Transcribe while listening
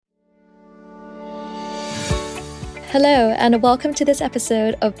Hello, and welcome to this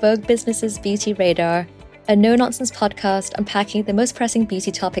episode of Vogue Business's Beauty Radar, a no-nonsense podcast unpacking the most pressing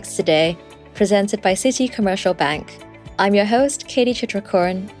beauty topics today, presented by Citi Commercial Bank. I'm your host, Katie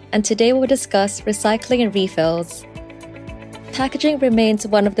Chitrakorn, and today we'll discuss recycling and refills. Packaging remains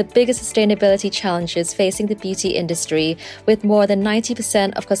one of the biggest sustainability challenges facing the beauty industry, with more than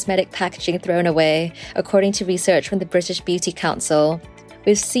 90% of cosmetic packaging thrown away, according to research from the British Beauty Council.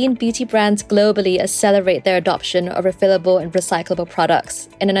 We've seen beauty brands globally accelerate their adoption of refillable and recyclable products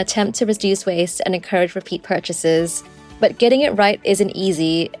in an attempt to reduce waste and encourage repeat purchases. But getting it right isn't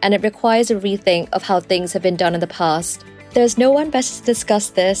easy, and it requires a rethink of how things have been done in the past. There's no one better to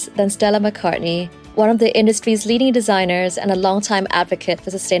discuss this than Stella McCartney, one of the industry's leading designers and a longtime advocate for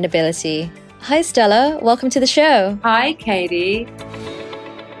sustainability. Hi, Stella. Welcome to the show. Hi, Katie.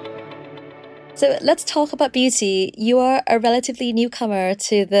 So let's talk about beauty. You are a relatively newcomer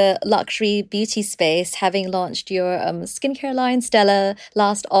to the luxury beauty space, having launched your skincare line, Stella,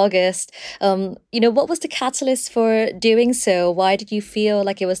 last August. What was the catalyst for doing so? Why did you feel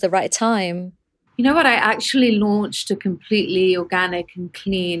like it was the right time? You know what? I actually launched a completely organic and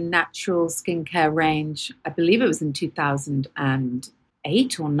clean natural skincare range. I believe it was in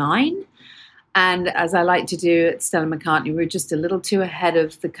 2008 or 9. And as I like to do at Stella McCartney, we were just a little too ahead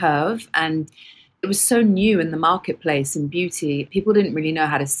of the curve. And it was so new in the marketplace in beauty. People didn't really know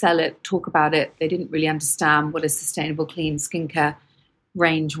how to sell it, talk about it. They didn't really understand what a sustainable, clean skincare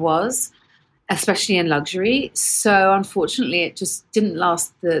range was, especially in luxury. So unfortunately, it just didn't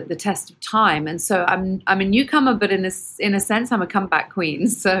last the test of time. And so I'm a newcomer, but in a sense, I'm a comeback queen.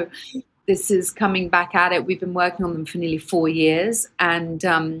 So this is coming back at it. We've been working on them for nearly 4 years. And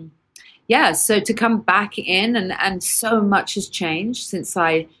so to come back in and so much has changed since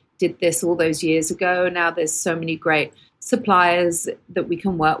I did this all those years ago. Now there's so many great suppliers that we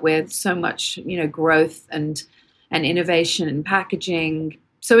can work with, so much, growth and innovation in packaging.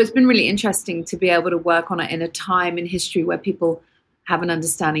 So it's been really interesting to be able to work on it in a time in history where people have an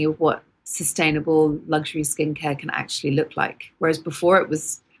understanding of what sustainable luxury skincare can actually look like. Whereas before it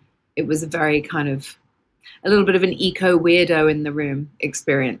was a very kind of a little bit of an eco weirdo in the room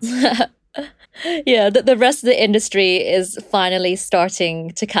experience. Yeah, the rest of the industry is finally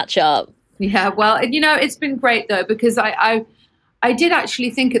starting to catch up. Yeah, well, it's been great though, because I did actually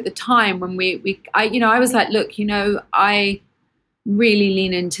think at the time when I was like, look, I really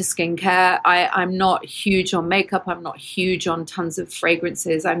lean into skincare. I'm not huge on makeup. I'm not huge on tons of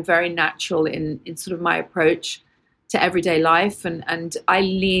fragrances. I'm very natural in sort of my approach to everyday life. And I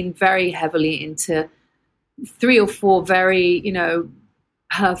lean very heavily into 3 or 4 very,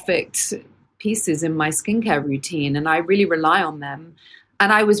 perfect pieces in my skincare routine. And I really rely on them.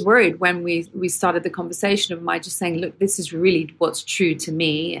 And I was worried when we started the conversation of my just saying, look, this is really what's true to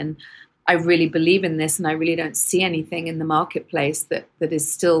me. And I really believe in this. And I really don't see anything in the marketplace that is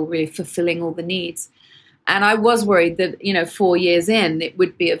still really fulfilling all the needs. And I was worried that, 4 years in, it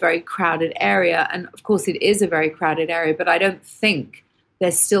would be a very crowded area. And of course, it is a very crowded area. But I don't think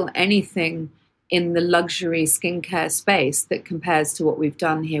there's still anything in the luxury skincare space that compares to what we've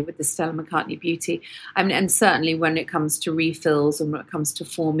done here with the Stella McCartney Beauty. I mean, and certainly when it comes to refills and when it comes to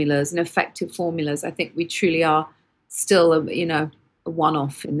formulas and effective formulas, I think we truly are still a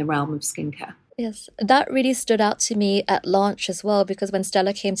one-off in the realm of skincare. Yes, that really stood out to me at launch as well, because when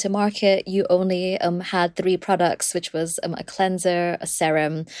Stella came to market, you only had 3 products, which was a cleanser, a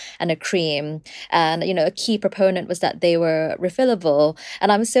serum, and a cream. And, a key proponent was that they were refillable.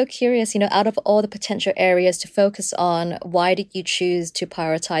 And I'm so curious, out of all the potential areas to focus on, why did you choose to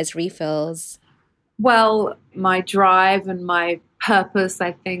prioritize refills? Well, my drive and my purpose,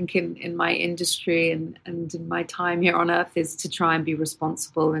 I think, in my industry and in my time here on Earth is to try and be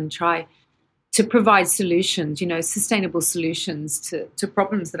responsible and try to provide solutions, sustainable solutions to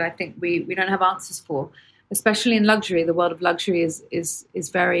problems that I think we don't have answers for, especially in luxury. The world of luxury is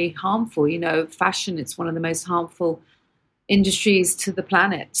very harmful. Fashion, it's one of the most harmful industries to the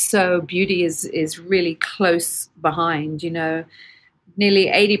planet. So beauty is really close behind. Nearly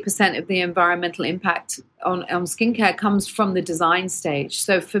 80% of the environmental impact on skincare comes from the design stage.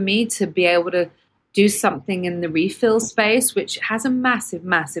 So for me to be able to do something in the refill space, which has a massive,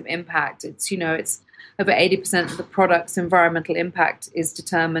 massive impact. It's over 80% of the product's environmental impact is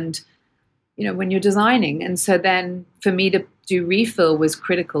determined, when you're designing. And so then for me to do refill was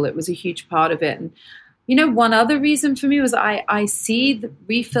critical. It was a huge part of it. And, one other reason for me was I see the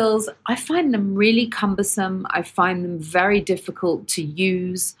refills, I find them really cumbersome. I find them very difficult to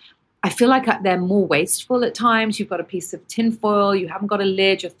use. I feel like they're more wasteful at times. You've got a piece of tinfoil, you haven't got a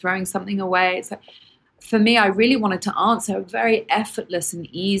lid, you're throwing something away. It's like, for me, I really wanted to answer a very effortless and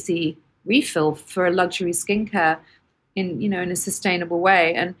easy refill for a luxury skincare in a sustainable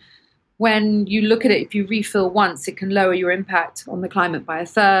way. And when you look at it, if you refill once, it can lower your impact on the climate by a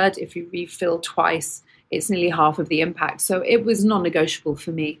third. If you refill twice, it's nearly half of the impact. So it was non-negotiable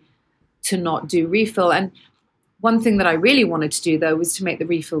for me to not do refill. And one thing that I really wanted to do, though, was to make the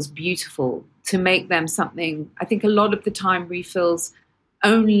refills beautiful, to make them something. I think a lot of the time refills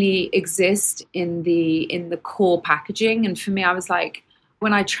only exist in the core packaging. And for me, I was like,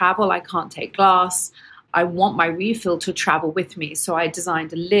 when I travel, I can't take glass. I want my refill to travel with me. So I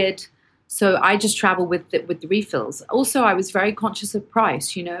designed a lid. So I just travel with the refills. Also, I was very conscious of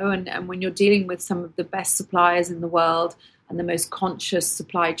price, and when you're dealing with some of the best suppliers in the world and the most conscious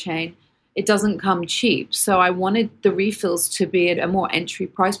supply chain, it doesn't come cheap. So I wanted the refills to be at a more entry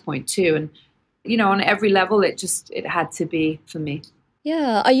price point too. And, on every level, it had to be for me.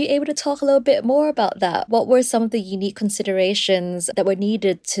 Yeah. Are you able to talk a little bit more about that? What were some of the unique considerations that were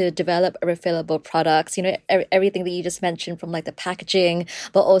needed to develop a refillable products? Everything that you just mentioned, from like the packaging,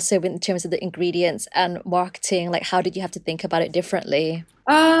 but also in terms of the ingredients and marketing, like how did you have to think about it differently?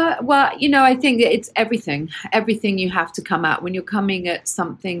 I think it's everything. Everything you have to come at when you're coming at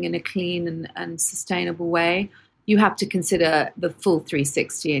something in a clean and sustainable way. You have to consider the full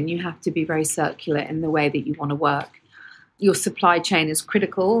 360, and you have to be very circular in the way that you want to work. Your supply chain is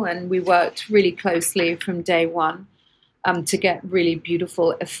critical, and we worked really closely from day one to get really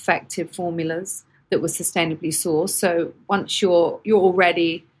beautiful, effective formulas that were sustainably sourced. So once you're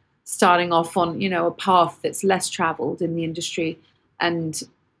already starting off on a path that's less traveled in the industry and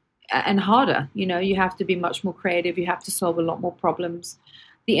harder, you have to be much more creative. You have to solve a lot more problems.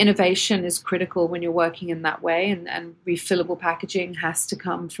 The innovation is critical when you're working in that way, and refillable packaging has to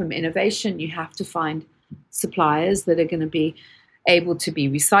come from innovation. You have to find suppliers that are going to be able to be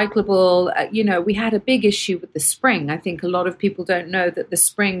recyclable. We had a big issue with the spring. I think a lot of people don't know that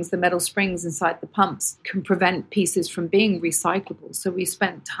the metal springs inside the pumps can prevent pieces from being recyclable. So we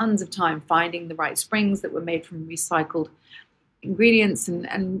spent tons of time finding the right springs that were made from recycled ingredients,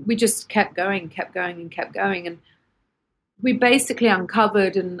 and we just kept going. And we basically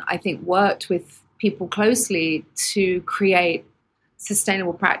uncovered and I think worked with people closely to create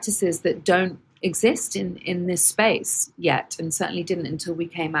sustainable practices that don't exist in this space yet, and certainly didn't until we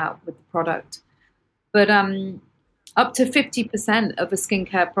came out with the product. But up to 50% of a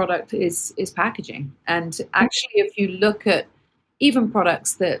skincare product is packaging. And actually, if you look at even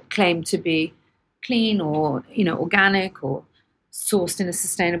products that claim to be clean or organic or sourced in a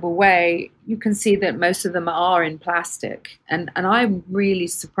sustainable way, you can see that most of them are in plastic. And I'm really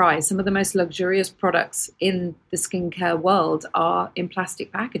surprised. Some of the most luxurious products in the skincare world are in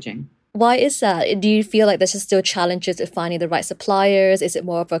plastic packaging. Why is that? Do you feel like there's just still challenges of finding the right suppliers? Is it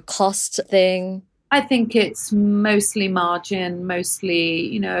more of a cost thing? I think it's mostly margin,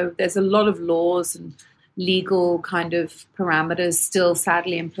 there's a lot of laws and legal kind of parameters still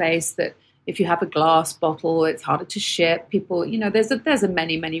sadly in place that if you have a glass bottle, it's harder to ship. People, there's a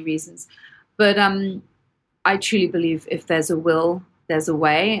many reasons. But I truly believe if there's a will, there's a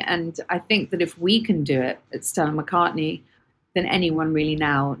way. And I think that if we can do it at Stella McCartney, then anyone really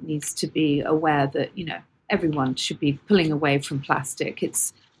now needs to be aware that, everyone should be pulling away from plastic.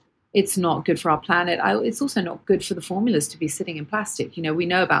 It's not good for our planet. It's also not good for the formulas to be sitting in plastic. We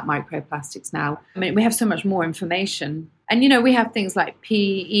know about microplastics now. I mean, we have so much more information. And, we have things like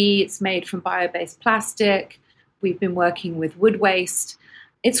PE. It's made from bio-based plastic. We've been working with wood waste.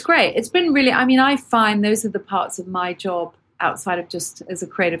 It's great. It's been really, I find those are the parts of my job outside of just as a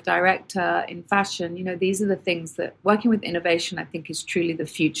creative director in fashion. These are the things that working with innovation, I think, is truly the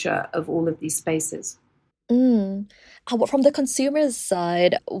future of all of these spaces. From the consumer's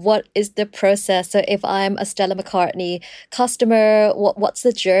side, what is the process? So if I'm a Stella McCartney customer, what's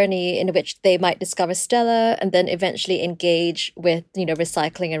the journey in which they might discover Stella and then eventually engage with,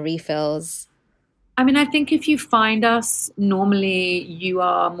 recycling and refills? I think if you find us, normally you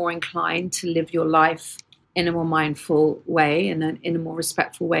are more inclined to live your life in a more mindful way and in a more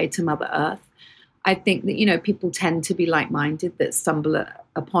respectful way to Mother Earth. I think that, people tend to be like-minded that stumble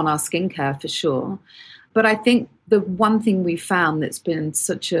upon our skincare for sure. But I think the one thing we found that's been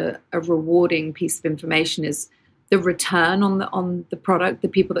such a rewarding piece of information is the return on the product. The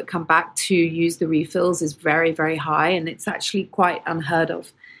people that come back to use the refills is very, very high. And it's actually quite unheard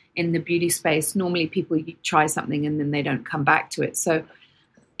of in the beauty space. Normally people try something and then they don't come back to it. So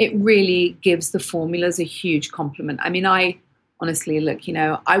it really gives the formulas a huge compliment. I honestly, look,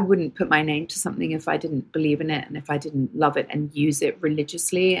 I wouldn't put my name to something if I didn't believe in it and if I didn't love it and use it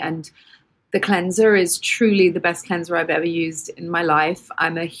religiously. And the cleanser is truly the best cleanser I've ever used in my life.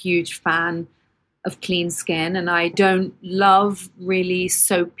 I'm a huge fan of clean skin, and I don't love really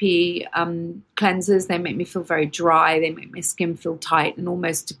soapy cleansers. They make me feel very dry. They make my skin feel tight and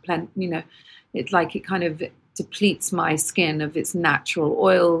almost it's like it kind of depletes my skin of its natural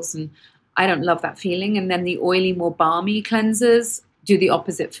oils, and I don't love that feeling. And then the oily, more balmy cleansers do the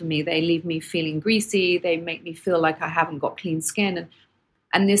opposite for me. They leave me feeling greasy. They make me feel like I haven't got clean skin.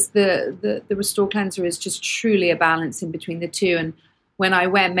 And the Restore cleanser is just truly a balance in between the two. And when I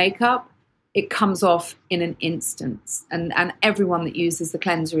wear makeup, it comes off in an instant. And everyone that uses the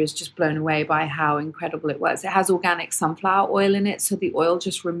cleanser is just blown away by how incredible it works. It has organic sunflower oil in it, so the oil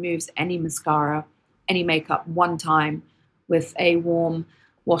just removes any mascara, any makeup one time with a warm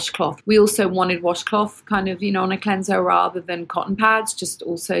washcloth. We also wanted washcloth kind of, on a cleanser rather than cotton pads, just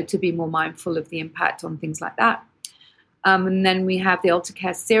also to be more mindful of the impact on things like that. And then we have the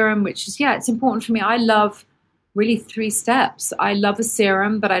Ultra Serum, which is, it's important for me. I love really 3 steps. I love a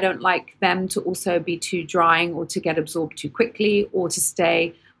serum, but I don't like them to also be too drying or to get absorbed too quickly or to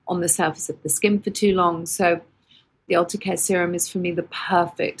stay on the surface of the skin for too long. So the Ultra Serum is for me the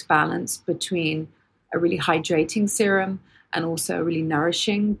perfect balance between a really hydrating serum and also really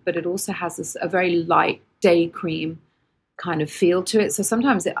nourishing, but it also has a very light day cream kind of feel to it. So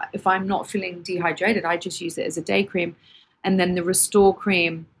sometimes if I'm not feeling dehydrated, I just use it as a day cream. And then the Restore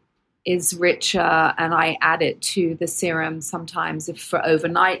cream is richer, and I add it to the serum sometimes for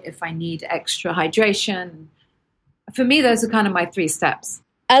overnight if I need extra hydration. For me, those are kind of my 3 steps.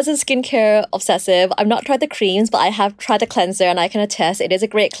 As a skincare obsessive, I've not tried the creams, but I have tried the cleanser, and I can attest it is a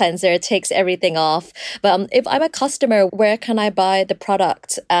great cleanser. It takes everything off. But if I'm a customer, where can I buy the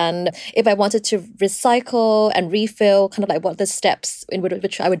product? And if I wanted to recycle and refill, kind of like what are the steps in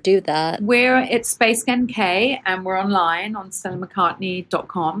which I would do that? We're at Space NK, and we're online on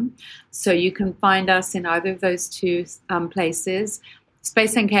StellaMcCartney.com. So you can find us in either of those 2 places.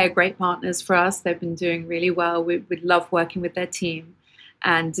 Space NK are great partners for us. They've been doing really well. We love working with their team.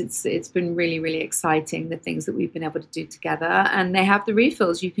 And it's been really, really exciting, the things that we've been able to do together. And they have the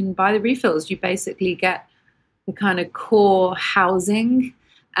refills. You can buy the refills. You basically get the kind of core housing.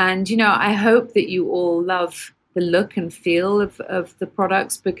 And, I hope that you all love the look and feel of the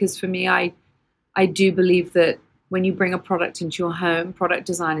products, because for me, I do believe that when you bring a product into your home, product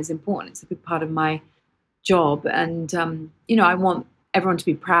design is important. It's a big part of my job. And, I want everyone to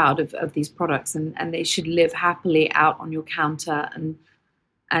be proud of these products, and they should live happily out on your counter and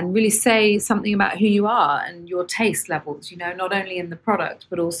really say something about who you are and your taste levels, not only in the product,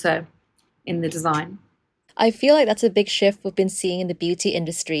 but also in the design. I feel like that's a big shift we've been seeing in the beauty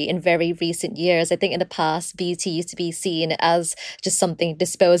industry in very recent years. I think in the past, beauty used to be seen as just something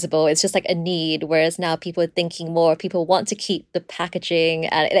disposable. It's just like a need, whereas now people are thinking more. People want to keep the packaging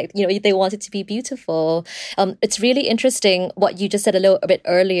and, they want it to be beautiful. It's really interesting what you just said a little bit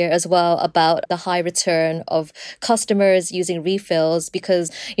earlier as well about the high return of customers using refills, because,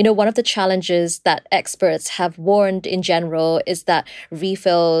 one of the challenges that experts have warned in general is that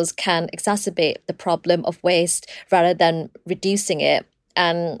refills can exacerbate the problem of waste rather than reducing it.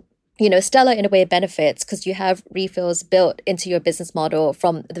 And Stella in a way benefits because you have refills built into your business model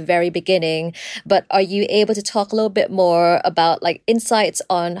from the very beginning. But are you able to talk a little bit more about insights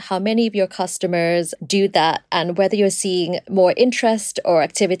on how many of your customers do that, and whether you're seeing more interest or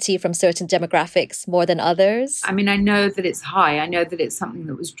activity from certain demographics more than others? I mean, I know that it's high. I know that it's something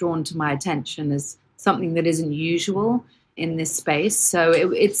that was drawn to my attention as something that isn't usual in this space. So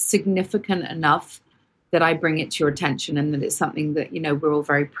it's significant enough that I bring it to your attention, and that it's something that, we're all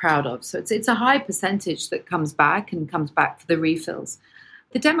very proud of. So it's a high percentage that comes back for the refills.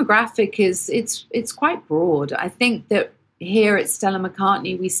 The demographic it's quite broad. I think that here at Stella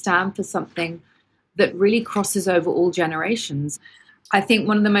McCartney, we stand for something that really crosses over all generations. I think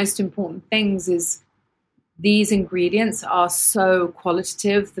one of the most important things is these ingredients are so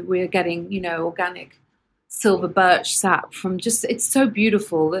qualitative that we're getting, organic silver birch sap from it's so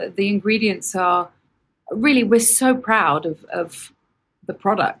beautiful. The ingredients are really, we're so proud of the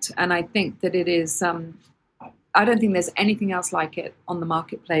product. And I think that it is, I don't think there's anything else like it on the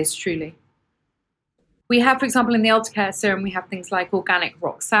marketplace, truly. We have, for example, in the Ultra Serum, we have things like organic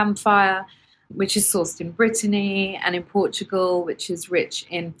rock samphire, which is sourced in Brittany, and in Portugal, which is rich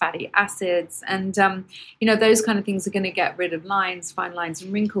in fatty acids. And, those kind of things are going to get rid of lines, fine lines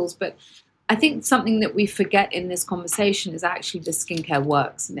and wrinkles. But I think something that we forget in this conversation is actually the skincare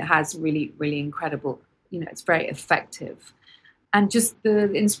works, and it has really, really incredible, it's very effective. And just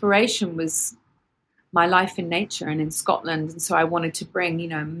the inspiration was my life in nature and in Scotland. And so I wanted to bring,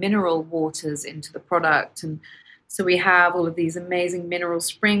 mineral waters into the product. And so we have all of these amazing mineral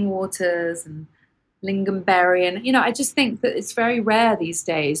spring waters and lingonberry. And, I just think that it's very rare these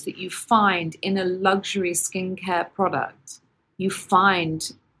days that you find in a luxury skincare product, you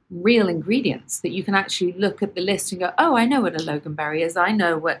find real ingredients that you can actually look at the list and go, oh, I know what a loganberry is. I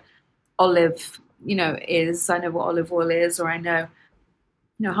know what olive, is. I know what olive oil is, or I know,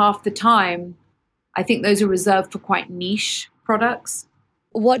 half the time, I think those are reserved for quite niche products.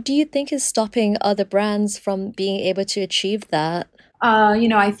 What do you think is stopping other brands from being able to achieve that?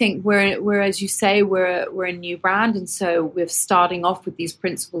 I think we're as you say, we're a new brand, and so we're starting off with these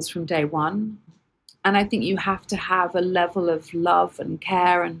principles from day one. And I think you have to have a level of love and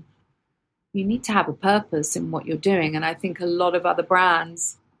care, and you need to have a purpose in what you're doing. And I think a lot of other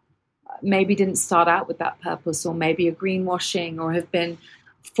brands maybe didn't start out with that purpose, or maybe are greenwashing, or have been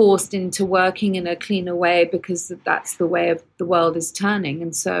forced into working in a cleaner way because that's the way of the world is turning.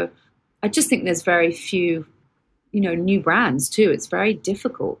 And so I just think there's very few, new brands too. It's very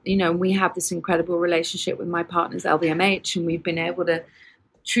difficult. We have this incredible relationship with my partners, LVMH, and we've been able to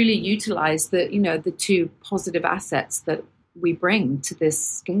truly utilize the two positive assets that we bring to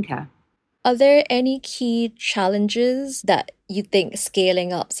this skincare. Are there any key challenges that you think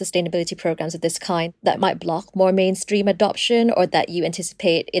scaling up sustainability programs of this kind that might block more mainstream adoption, or that you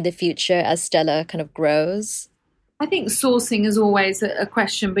anticipate in the future as Stella kind of grows? I think sourcing is always a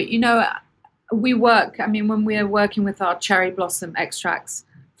question, but we work, when we are working with our cherry blossom extracts,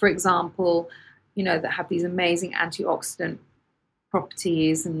 for example, that have these amazing antioxidant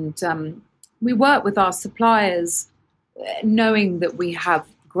properties, and we work with our suppliers knowing that we have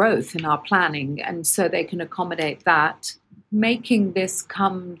growth in our planning, and so they can accommodate that. Making this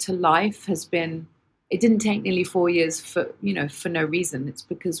come to life it didn't take nearly 4 years for no reason. It's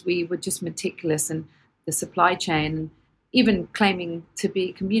because we were just meticulous in the supply chain, even claiming to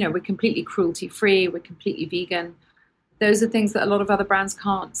be, we're completely cruelty free, we're completely vegan. Those are things that a lot of other brands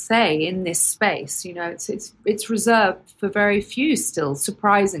can't say in this space. It's reserved for very few still,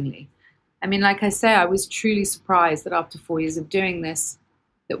 surprisingly. Like I say, I was truly surprised that after 4 years of doing this,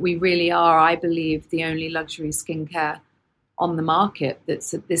 that we really are, I believe, the only luxury skincare on the market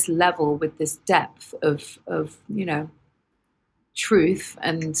that's at this level with this depth of truth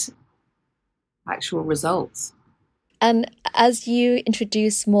and actual results. And as you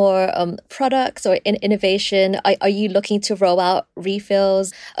introduce more products or innovation, are you looking to roll out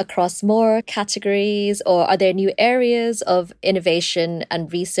refills across more categories, or are there new areas of innovation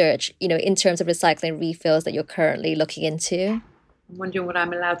and research, in terms of recycling refills that you're currently looking into? I'm wondering what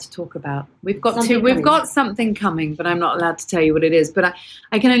I'm allowed to talk about. We've got something coming, but I'm not allowed to tell you what it is. But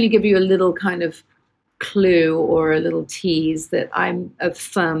I can only give you a little kind of clue or a little tease that I'm a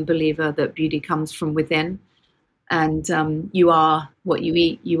firm believer that beauty comes from within. And you are what you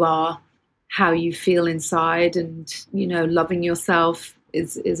eat, you are how you feel inside, and, loving yourself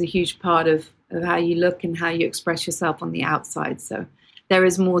is a huge part of how you look and how you express yourself on the outside. So there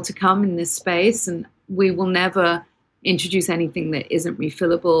is more to come in this space, and we will never introduce anything that isn't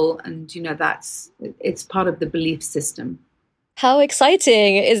refillable. And, it's part of the belief system. How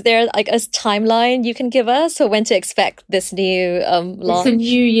exciting. Is there a timeline you can give us, or when to expect this new launch? It's a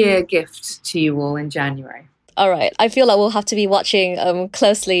New Year gift to you all in January. All right. I feel like we'll have to be watching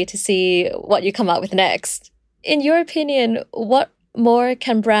closely to see what you come out with next. In your opinion, what more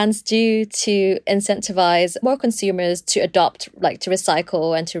can brands do to incentivize more consumers to adopt, to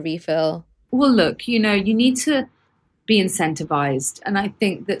recycle and to refill? Well, look, you need to be incentivized. And I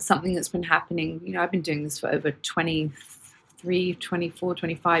think that's something that's been happening. I've been doing this for over 23, 24,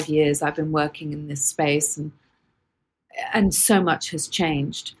 25 years. I've been working in this space, and so much has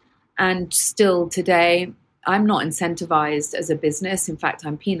changed. And still today, I'm not incentivized as a business. In fact,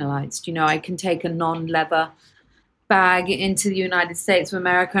 I'm penalized. I can take a non-leather bag into the United States of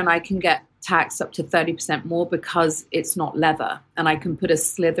America and I can get taxed up to 30% more because it's not leather. And I can put a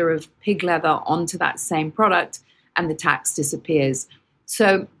slither of pig leather onto that same product and the tax disappears.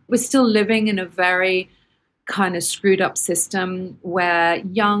 So we're still living in a very kind of screwed up system where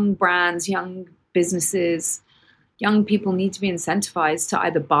young brands, young businesses, young people need to be incentivized to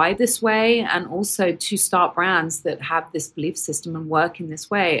either buy this way and also to start brands that have this belief system and work in this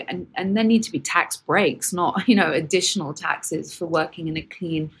way. And there need to be tax breaks, not, additional taxes for working in a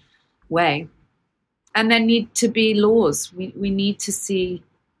clean way. And there need to be laws. We need to see,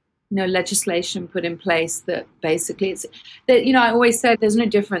 legislation put in place that basically it's that, I always say there's no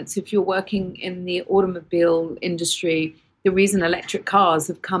difference if you're working in the automobile industry. The reason electric cars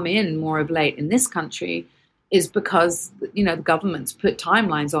have come in more of late in this country is because, the government's put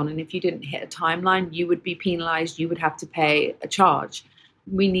timelines on. And if you didn't hit a timeline, you would be penalized. You would have to pay a charge.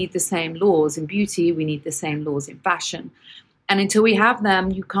 We need the same laws in beauty. We need the same laws in fashion. And until we have them,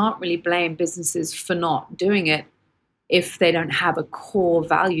 you can't really blame businesses for not doing it if they don't have a core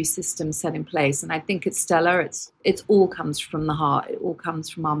value system set in place. And I think at Stella, it's all comes from the heart. It all comes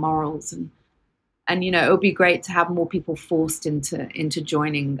from our morals. And you know, it would be great to have more people forced into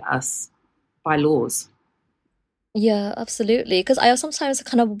joining us by laws. Yeah, absolutely. Because I sometimes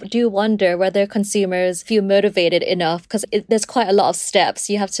kind of do wonder whether consumers feel motivated enough because there's quite a lot of steps.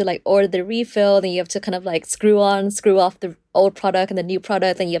 You have to like order the refill, then you have to kind of like screw off the old product and the new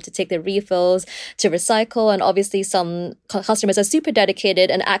product, then you have to take the refills to recycle. And obviously some customers are super dedicated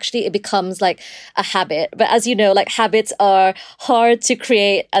and actually it becomes like a habit. But as you know, like habits are hard to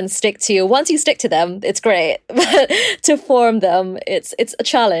create and stick to. Once you stick to them, it's great. But to form them, it's a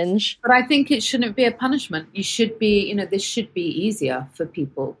challenge. But I think it shouldn't be a punishment. You should be, you know, this should be easier for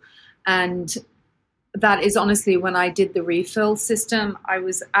people. And that is honestly, when I did the refill system, I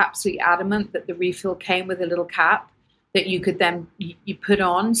was absolutely adamant that the refill came with a little cap that you could then you put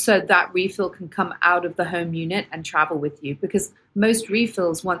on so that refill can come out of the home unit and travel with you. Because most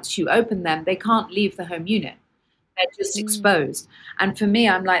refills, once you open them, they can't leave the home unit. They're just exposed. And for me,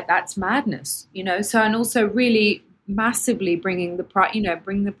 I'm like, that's madness, you know. So, and also really massively bringing the price, you know,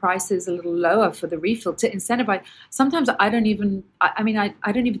 bring the prices a little lower for the refill to incentivize. Sometimes I don't even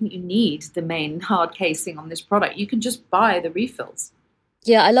think you need the main hard casing on this product. You can just buy the refills.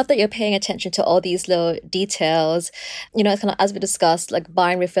 Yeah, I love that you're paying attention to all these little details. You know, kind of as we discussed, like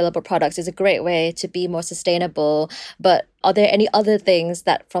buying refillable products is a great way to be more sustainable. But are there any other things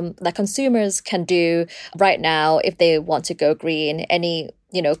that consumers can do right now if they want to go green? Any,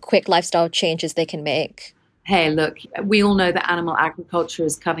 you know, quick lifestyle changes they can make? Hey, look, we all know that animal agriculture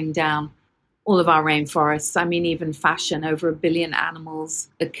is cutting down all of our rainforests. I mean, even fashion, over 1 billion animals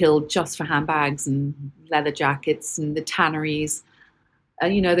are killed just for handbags and leather jackets, and the tanneries.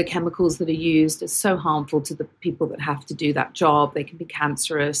 You know, the chemicals that are used are so harmful to the people that have to do that job. They can be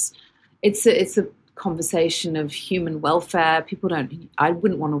cancerous. It's a conversation of human welfare. I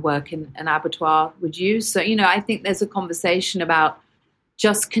wouldn't want to work in an abattoir, would you? So, you know, I think there's a conversation about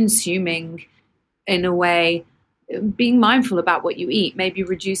just consuming in a way, being mindful about what you eat, maybe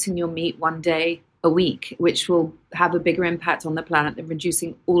reducing your meat one day a week, which will have a bigger impact on the planet than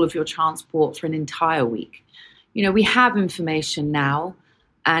reducing all of your transport for an entire week. You know, we have information now.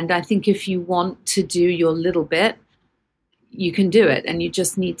 And I think if you want to do your little bit, you can do it. And you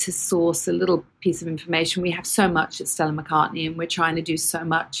just need to source a little piece of information. We have so much at Stella McCartney, and we're trying to do so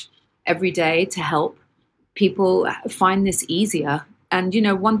much every day to help people find this easier. And, you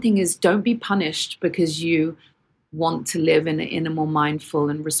know, one thing is, don't be punished because you want to live in a more mindful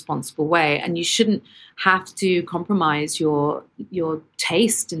and responsible way. And you shouldn't have to compromise your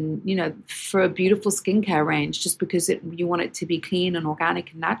taste and, you know, for a beautiful skincare range just because you want it to be clean and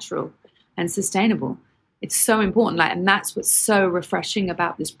organic and natural and sustainable. It's so important. And that's what's so refreshing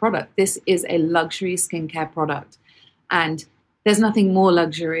about this product. This is a luxury skincare product. And there's nothing more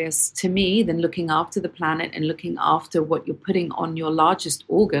luxurious to me than looking after the planet and looking after what you're putting on your largest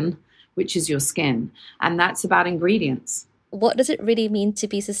organ, which is your skin. And that's about ingredients. What does it really mean to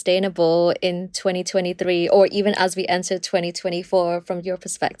be sustainable in 2023 or even as we enter 2024 from your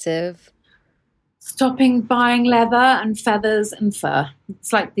perspective? Stopping buying leather and feathers and fur.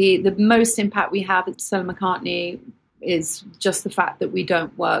 It's like the most impact we have at Stella McCartney is just the fact that we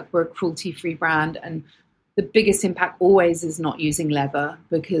don't work. We're a cruelty-free brand. And the biggest impact always is not using leather,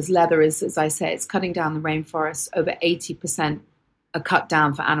 because leather is, as I say, it's cutting down the rainforest. Over 80% are cut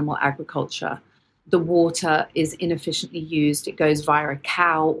down for animal agriculture. The water is inefficiently used. It goes via a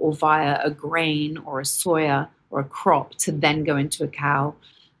cow or via a grain or a soya or a crop to then go into a cow.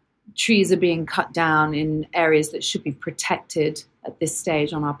 Trees are being cut down in areas that should be protected at this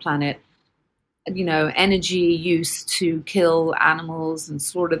stage on our planet. You know, energy use to kill animals and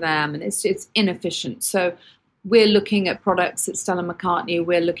slaughter them, and it's inefficient. So we're looking at products at Stella McCartney.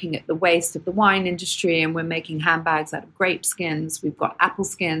 We're looking at the waste of the wine industry, and we're making handbags out of grape skins. We've got apple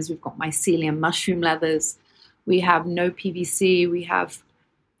skins. We've got mycelium mushroom leathers. We have no PVC. We have,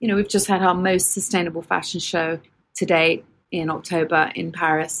 you know, we've just had our most sustainable fashion show to date in October in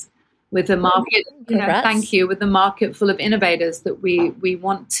Paris, with a market, you know, thank you, with a market full of innovators that we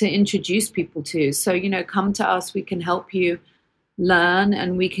want to introduce people to. So, you know, come to us. We can help you learn,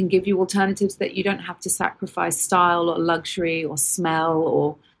 and we can give you alternatives that you don't have to sacrifice style or luxury or smell,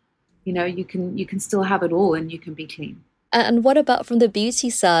 or, you know, you can still have it all and you can be clean. And what about from the beauty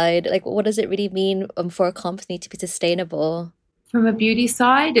side? Like, what does it really mean for a company to be sustainable? From a beauty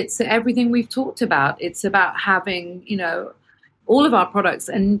side, it's everything we've talked about. It's about having, you know, all of our products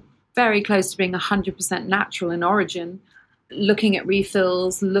and very close to being 100% natural in origin, looking at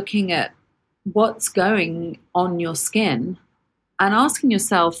refills, looking at what's going on your skin and asking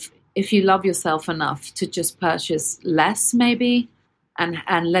yourself if you love yourself enough to just purchase less, maybe,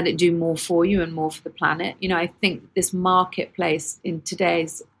 and let it do more for you and more for the planet. I think this marketplace in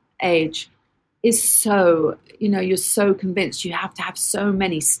today's age is so, you're so convinced you have to have so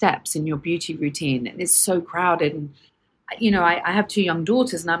many steps in your beauty routine, and it's so crowded. And, I have 2 young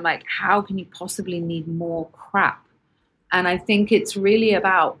daughters, and I'm like, how can you possibly need more crap? And I think it's really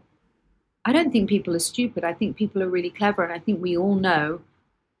about, I don't think people are stupid. I think people are really clever. And I think we all know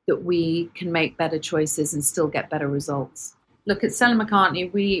that we can make better choices and still get better results. Look, at Stella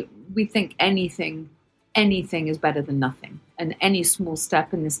McCartney, we think anything is better than nothing. And any small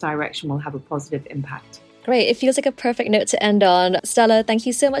step in this direction will have a positive impact. Great. It feels like a perfect note to end on. Stella, thank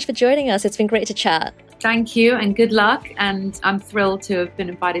you so much for joining us. It's been great to chat. Thank you and good luck. And I'm thrilled to have been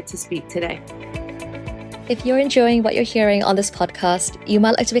invited to speak today. If you're enjoying what you're hearing on this podcast, you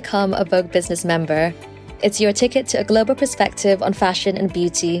might like to become a Vogue Business member. It's your ticket to a global perspective on fashion and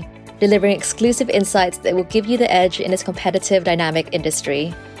beauty, delivering exclusive insights that will give you the edge in this competitive, dynamic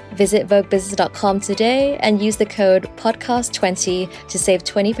industry. Visit VogueBusiness.com today and use the code podcast20 to save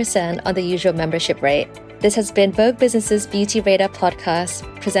 20% on the usual membership rate. This has been Vogue Business's Beauty Radar podcast,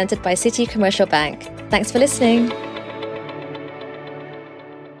 presented by Citi Commercial Bank. Thanks for listening.